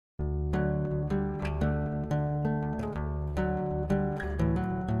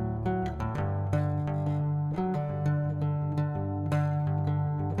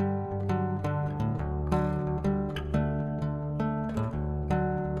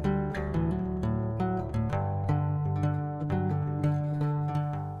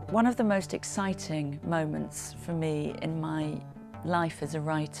One of the most exciting moments for me in my life as a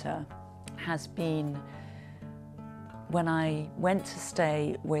writer has been when I went to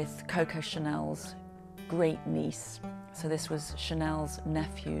stay with Coco Chanel's great niece. So this was Chanel's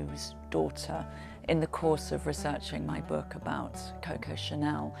nephew's daughter in the course of researching my book about Coco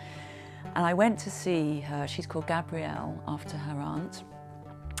Chanel. And I went to see her. She's called Gabrielle after her aunt.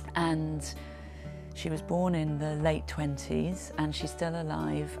 And she was born in the late 20s and she's still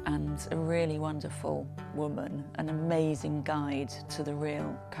alive and a really wonderful woman, an amazing guide to the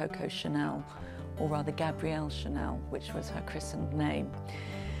real Coco Chanel, or rather Gabrielle Chanel, which was her christened name.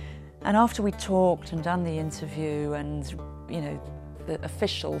 And after we talked and done the interview and, you know, the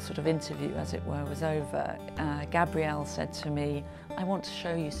official sort of interview, as it were, was over, Gabrielle said to me, "I want to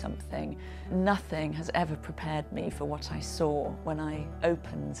show you something. Nothing has ever prepared me for what I saw when I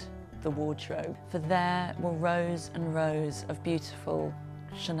opened the wardrobe." For there were rows and rows of beautiful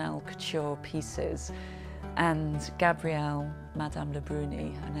Chanel couture pieces. And Gabrielle, Madame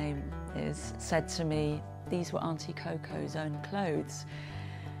Lebruni, her name is, said to me, these were Auntie Coco's own clothes.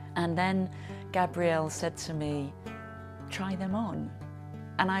 And then Gabrielle said to me, "Try them on."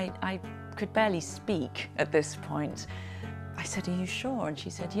 And I could barely speak at this point. I said, "Are you sure?" And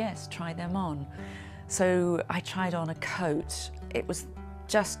she said, "Yes, try them on." So I tried on a coat. It was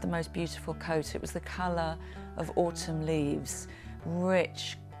just the most beautiful coat. It was the colour of autumn leaves,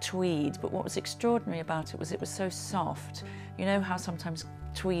 rich tweed, but what was extraordinary about it was so soft. You know how sometimes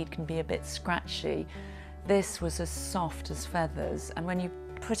tweed can be a bit scratchy? This was as soft as feathers, and when you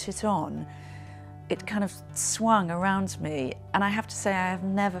put it on, it kind of swung around me, and I have to say I have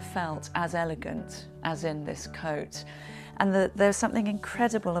never felt as elegant as in this coat. And there's something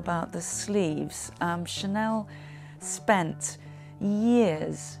incredible about the sleeves. Chanel spent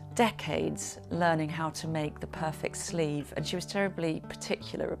years, decades, learning how to make the perfect sleeve, and she was terribly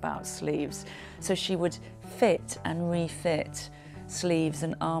particular about sleeves. So she would fit and refit sleeves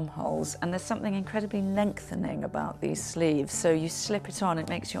and armholes, and there's something incredibly lengthening about these sleeves. So you slip it on, it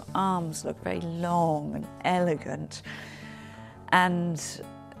makes your arms look very long and elegant and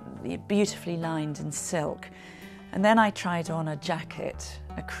beautifully lined in silk. And then I tried on a jacket,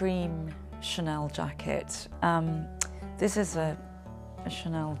 a cream Chanel jacket. This is a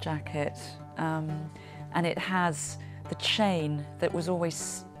Chanel jacket, and it has the chain that was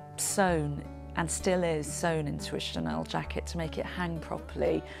always sewn and still is sewn into a Chanel jacket to make it hang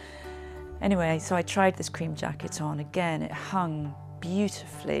properly. Anyway, so I tried this cream jacket on. Again, it hung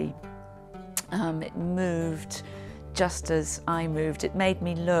beautifully. It moved just as I moved. It made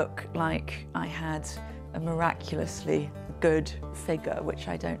me look like I had a miraculously good figure, which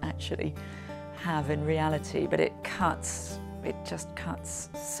I don't actually have in reality, but it just cuts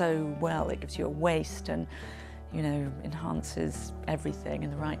so well. It gives you a waist and, you know, enhances everything in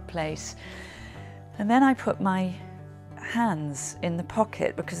the right place. And then I put my hands in the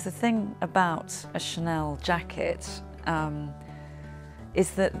pocket, because the thing about a Chanel jacket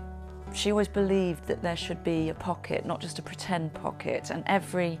is that she always believed that there should be a pocket, not just a pretend pocket, and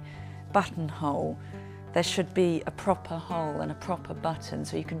every buttonhole there should be a proper hole and a proper button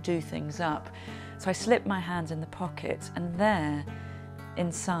so you can do things up. So I slipped my hand in the pocket, and there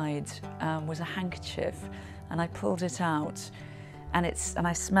inside was a handkerchief, and I pulled it out. And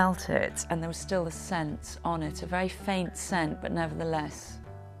I smelt it, and there was still a scent on it, a very faint scent, but nevertheless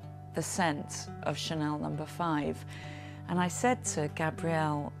the scent of Chanel No. 5. And I said to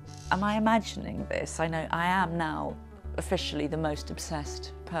Gabrielle, "Am I imagining this? I know I am now officially the most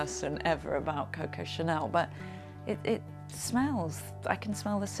obsessed person ever about Coco Chanel, but it smells, I can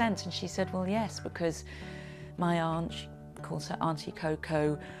smell the scent." And she said, "Well, yes, because my aunt," she calls her Auntie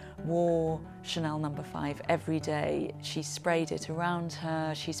Coco, wore Chanel No. 5 every day. She sprayed it around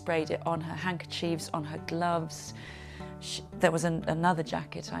her, she sprayed it on her handkerchiefs, on her gloves. There was another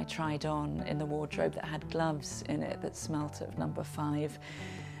jacket I tried on in the wardrobe that had gloves in it that smelt of No. 5.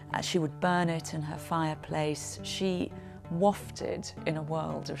 She would burn it in her fireplace. She wafted in a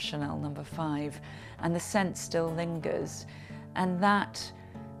world of Chanel No. 5, and the scent still lingers. And that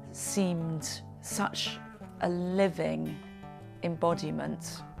seemed such a living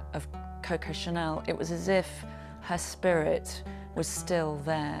embodiment of Coco Chanel. It was as if her spirit was still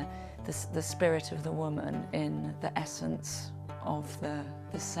there, the spirit of the woman in the essence of the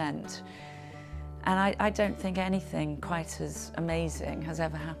scent. And I don't think anything quite as amazing has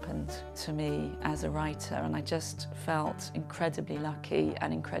ever happened to me as a writer, and I just felt incredibly lucky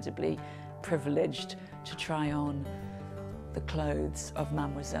and incredibly privileged to try on the clothes of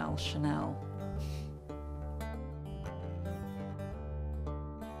Mademoiselle Chanel.